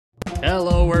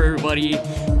Hello everybody,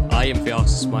 I am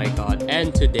Felix My God,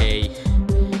 and today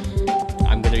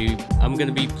I'm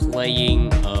gonna be playing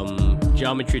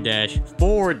Geometry Dash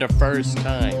for the first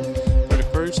time. So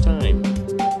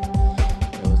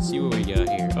let's see what we got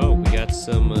here. Oh, we got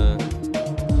some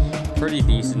pretty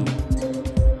decent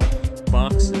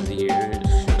boxes here.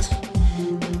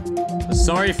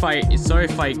 sorry if I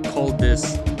called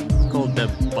the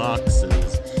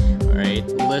boxes. All right,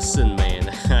 listen, man.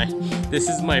 This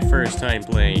is my first time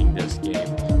playing this game,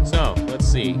 so let's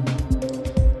see.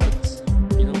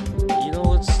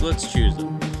 Let's choose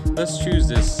them. Let's choose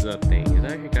this thing. It's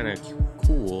actually kind of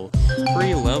cool.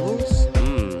 3 levels.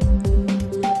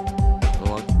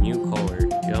 Unlock new color.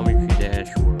 Geometry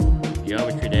Dash World.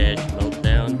 Geometry Dash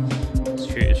Meltdown.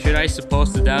 Should I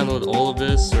supposed to download all of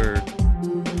this or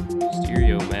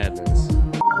Stereo Madness?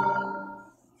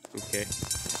 Okay.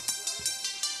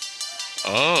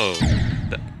 Oh.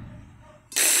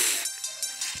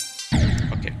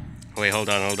 Okay. Wait, hold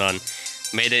on.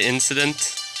 Made an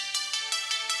incident.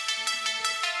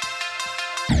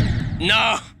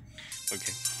 No!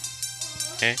 Okay.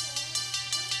 Hey,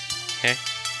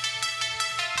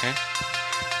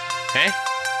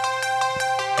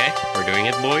 we're doing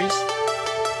it, boys.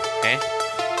 Hey.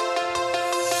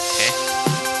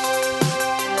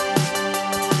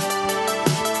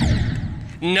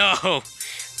 No!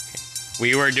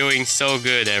 We were doing so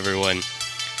good, everyone.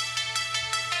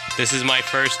 This is my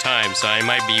first time, so I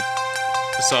might be...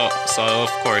 So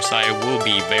of course, I will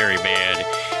be very bad.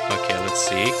 Okay, let's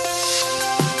see.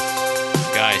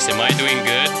 Guys, am I doing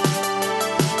good?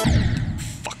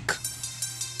 Fuck.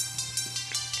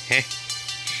 Hey.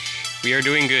 We are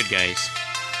doing good, guys.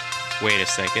 Wait a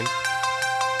second.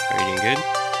 Are you doing good?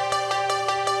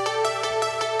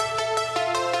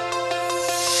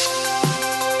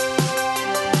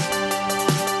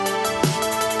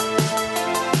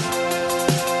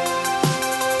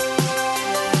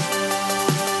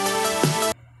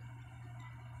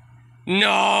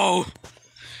 No!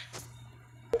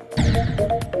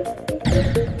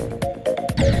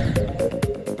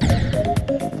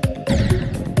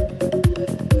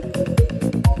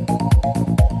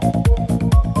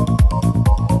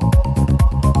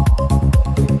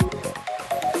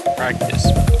 Practice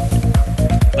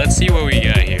mode. Let's see what we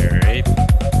got here, right?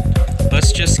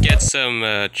 Let's just get some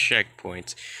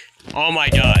checkpoints. Oh my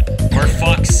god, for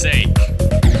fuck's sake.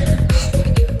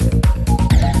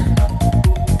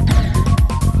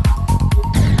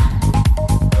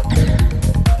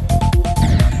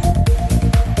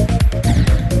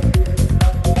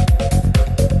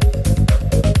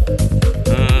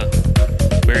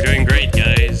 We're doing great,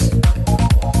 guys.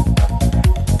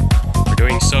 We're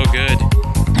doing so good.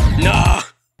 No!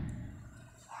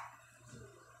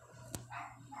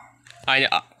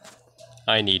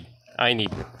 I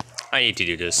need to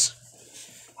do this.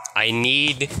 I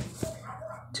need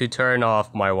to turn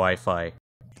off my Wi-Fi.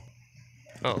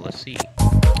 Oh, let's see.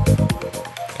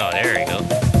 Oh, there we go.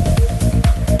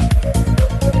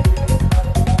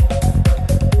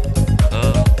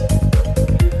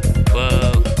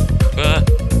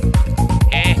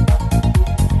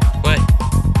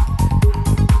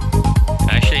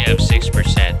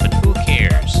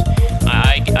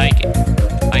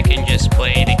 I can just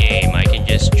play the game. I can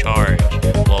just charge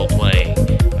while playing.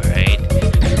 Alright?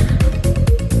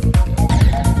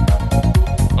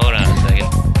 Hold on a second.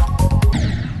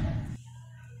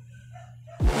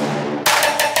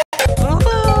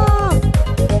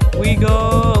 We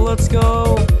go! Let's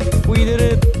go! We did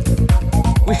it!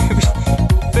 We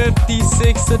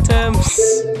 56 attempts!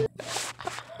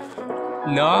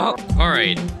 No!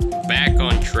 Alright, back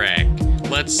on track.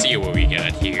 Let's see what we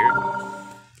got here.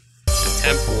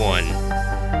 Attempt 1.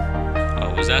 Oh,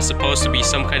 was that supposed to be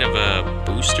some kind of a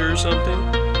booster or something?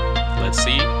 Let's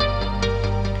see. Ooh.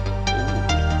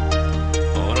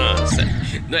 Hold on a sec.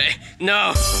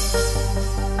 No!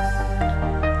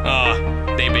 Oh,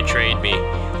 they betrayed me.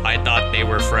 I thought they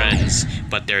were friends,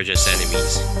 but they're just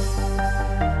enemies.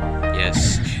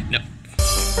 Yes. No.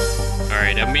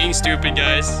 Alright, I'm being stupid,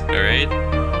 guys. Alright?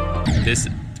 This...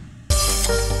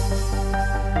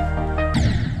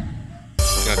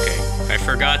 Okay, I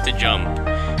forgot to jump.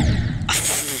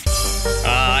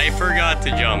 I forgot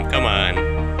to jump. Come on.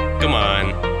 Come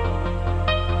on.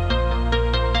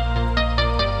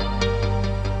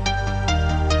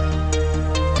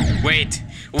 Wait.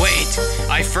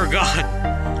 I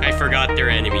forgot they're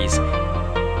enemies.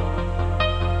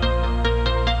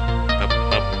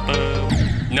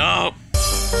 No.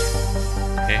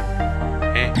 Hey.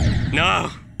 No.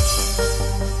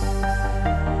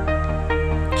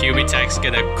 Cube attack's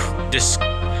gonna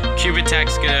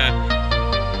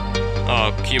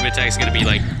Oh, Cube Attack's gonna be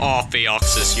like, oh,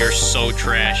 Feoxys, you're so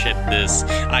trash at this.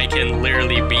 I can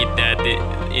literally beat that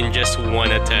in just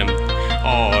one attempt.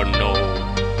 Oh no.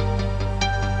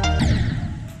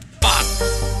 Fuck!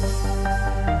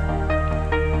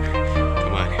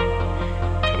 Come on.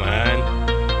 Come on.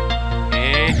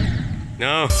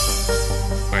 No.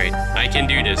 Alright, I can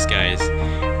do this, guys.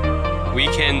 We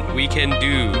can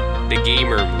do the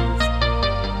gamer move.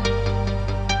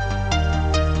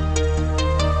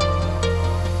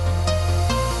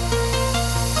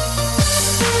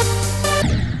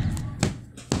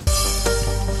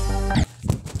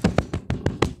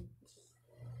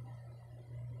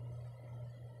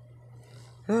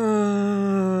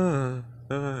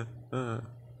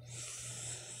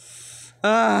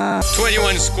 Ah.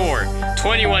 21 score,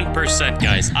 21%,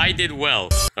 guys. I did well.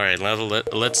 All right,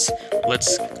 let's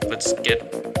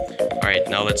get. All right,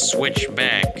 now let's switch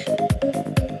back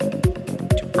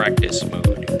to practice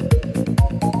mode.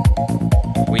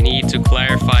 We need to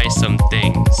clarify some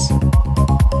things.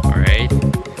 All right.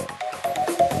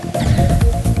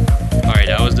 All right,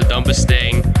 that was the dumbest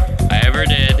thing I ever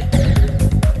did.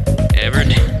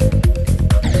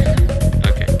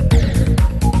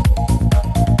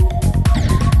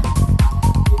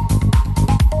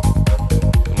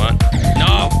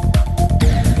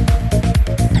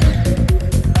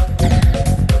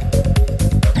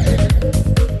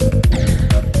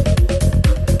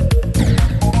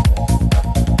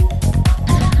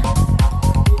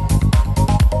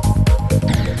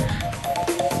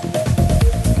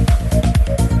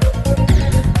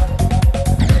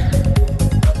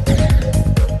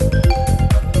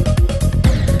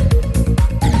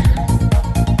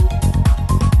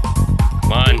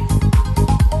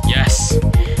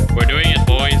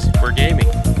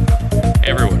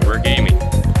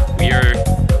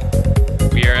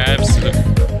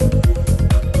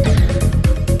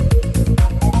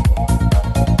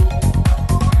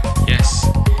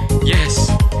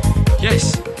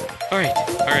 Alright.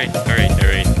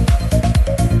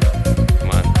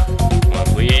 Come on,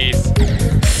 please.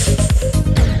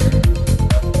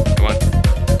 Come on.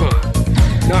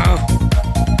 No!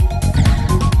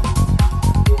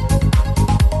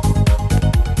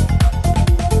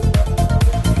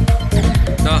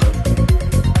 No!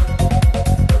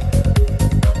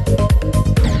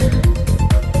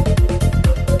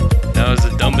 That was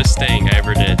the dumbest thing I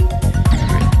ever did.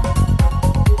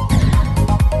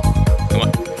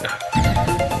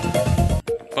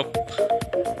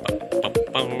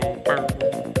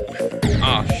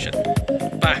 Oh shit.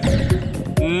 Back.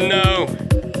 No.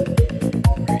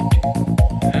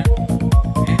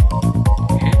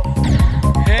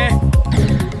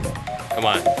 Come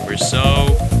on. We're so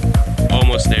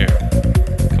almost there.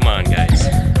 Come on, guys.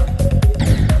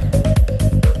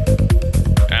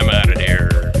 I'm out of there.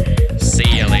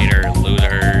 See you later,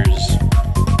 losers.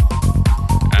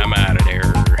 I'm out of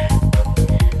there.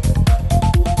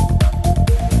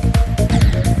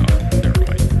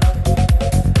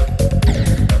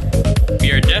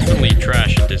 Definitely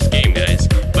trash at this game, guys.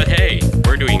 But hey,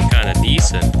 we're doing kind of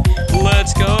decent.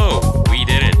 Let's go! We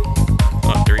did it.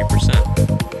 Oh, 3%.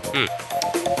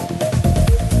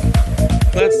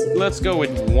 Let's go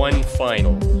with one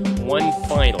final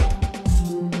level.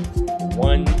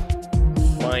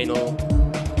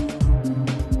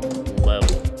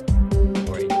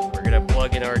 Alright, we're gonna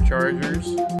plug in our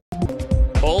chargers.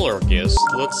 Polar Kiss.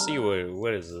 Let's see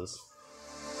what is this.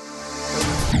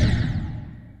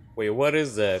 Wait, what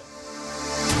is that?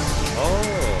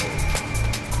 Oh.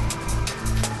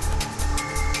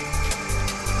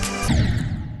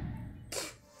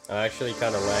 I'm actually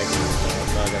kind of lagging,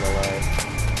 I'm not gonna lie.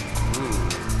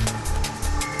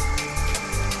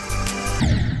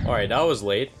 Alright, that was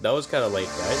late. That was kind of late,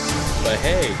 guys. But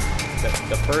hey,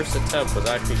 the first attempt was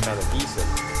actually kind of decent.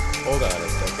 Hold on a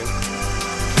second.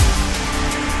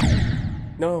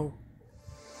 No.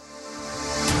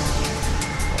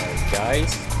 Alright,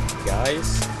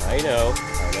 guys, I know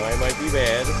I might be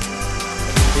bad,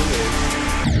 but the thing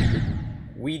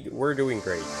is, we're doing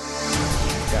great.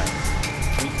 Guys,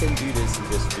 we can do this in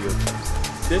just few attempts.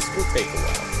 This will take a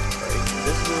while, right?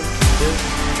 This will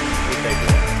take a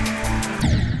while.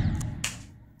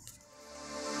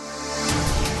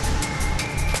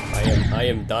 I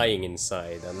am dying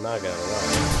inside, I'm not gonna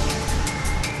lie.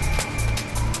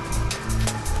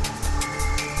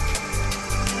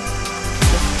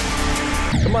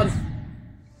 Come on!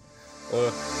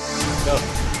 No.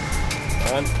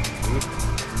 Come on.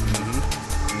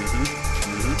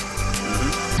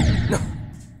 No.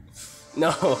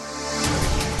 No.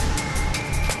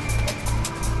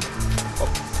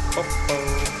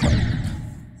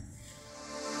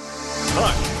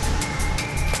 Fuck.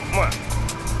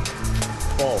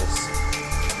 Balls.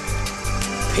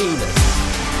 Penis.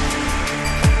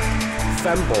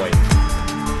 Femboy.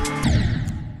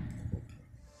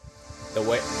 The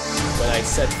way when I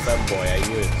said femboy, I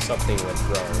knew something went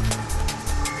wrong.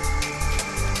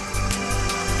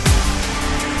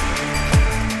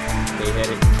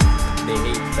 They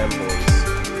hate femboys.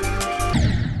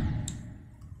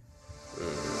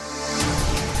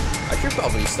 I should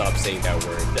probably stop saying that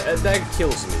word. That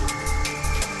kills me.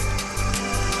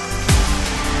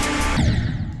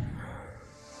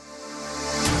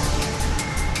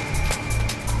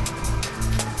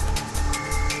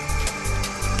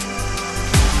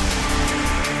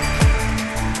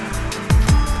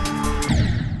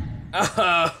 Come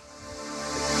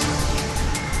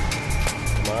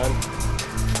on.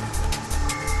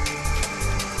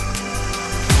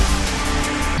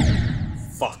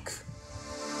 Fuck.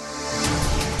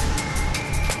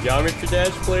 Geometry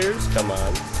Dash players, come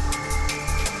on.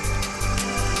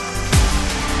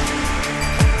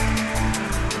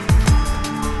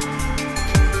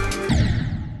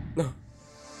 No.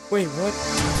 Wait, what?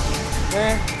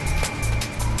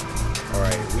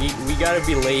 Alright, we gotta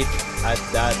be late at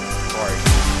that part.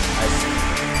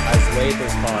 As late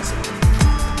as possible.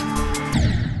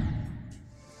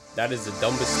 That is the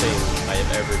dumbest thing I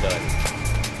have ever done.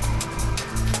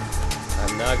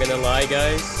 I'm not gonna lie,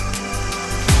 guys.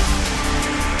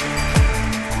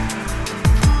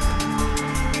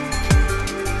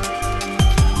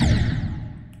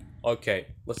 Okay,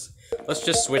 let's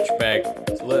just switch back.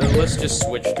 Let's just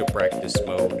switch to practice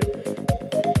mode.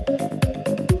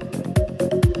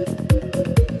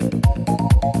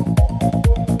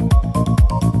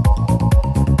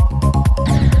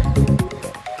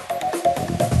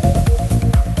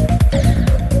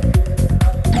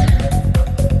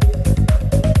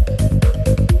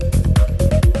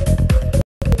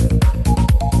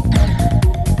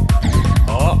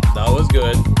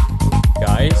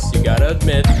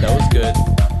 Admit, that was good.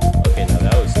 Okay, now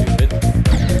that was stupid.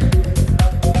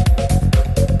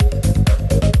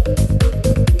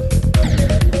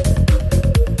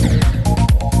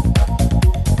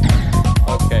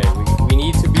 Okay, we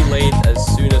need to be late as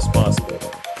soon as possible.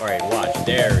 Alright, watch.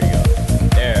 There we go.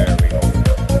 There we go.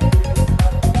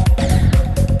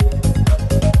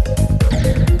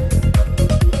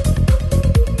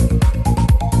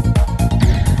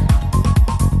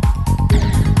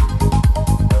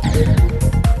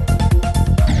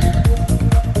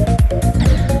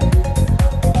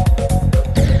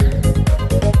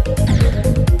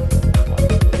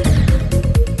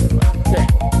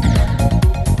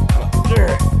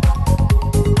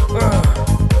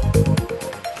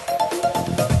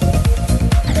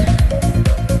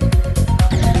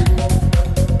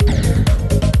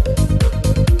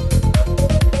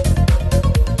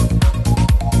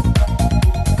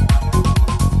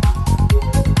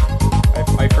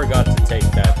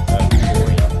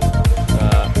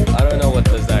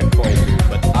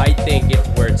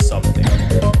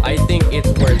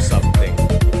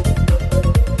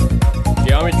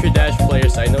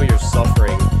 I know you're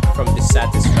suffering from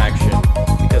dissatisfaction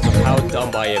because of how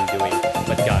dumb I am doing.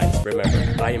 But guys,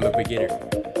 remember, I am a beginner.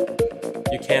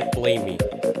 You can't blame me.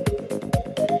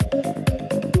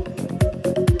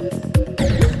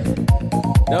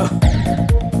 No.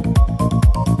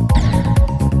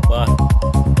 What?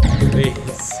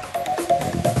 Please.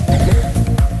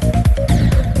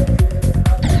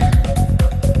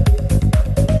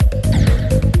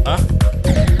 Huh?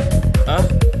 Huh?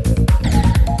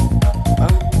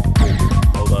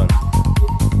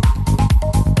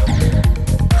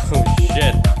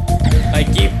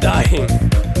 Dying.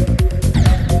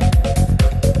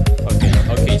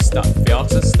 Okay, stop.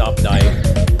 Feoxes, stop dying.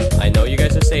 I know you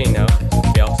guys are saying now.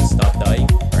 Feoxes, stop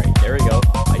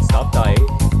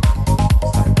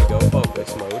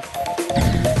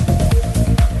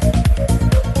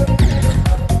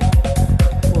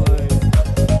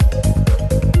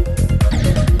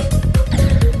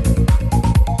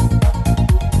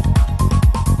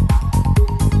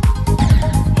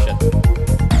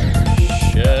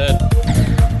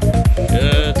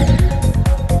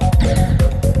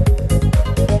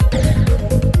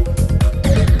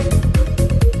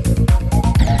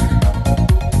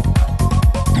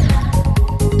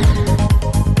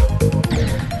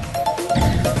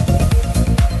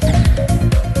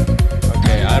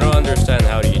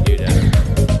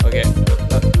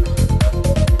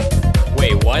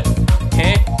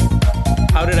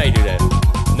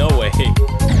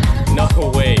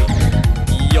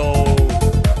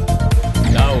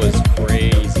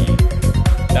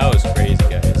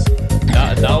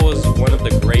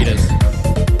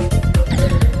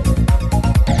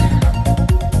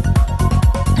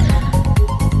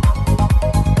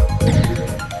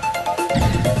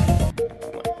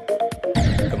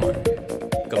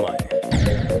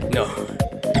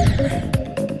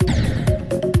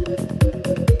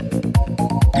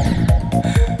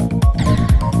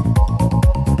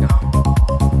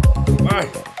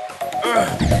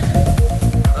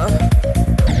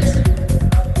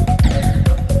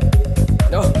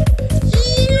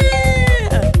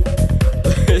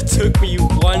you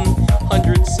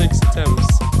 106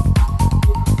 attempts.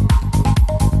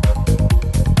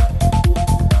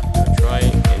 Now try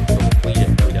and complete it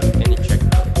without any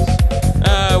checkpoints.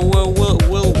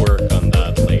 We'll work on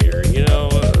that later. You know,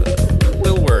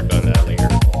 we'll work on that later.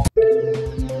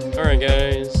 All right,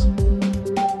 guys.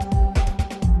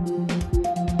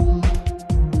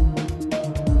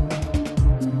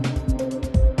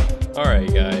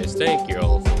 Alright guys, thank you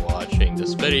all for watching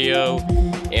this video,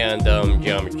 and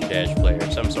Geometry Dash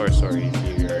players, I'm so sorry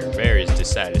if you're very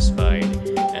dissatisfied,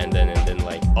 and then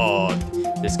like, oh,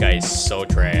 this guy is so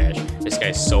trash, this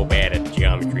guy's so bad at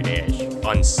Geometry Dash,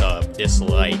 unsub,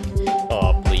 dislike,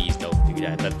 oh please don't do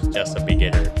that, that's just a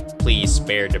beginner, please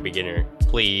spare the beginner,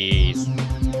 please,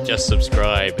 just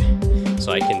subscribe,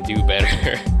 so I can do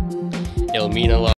better, it'll mean a lot.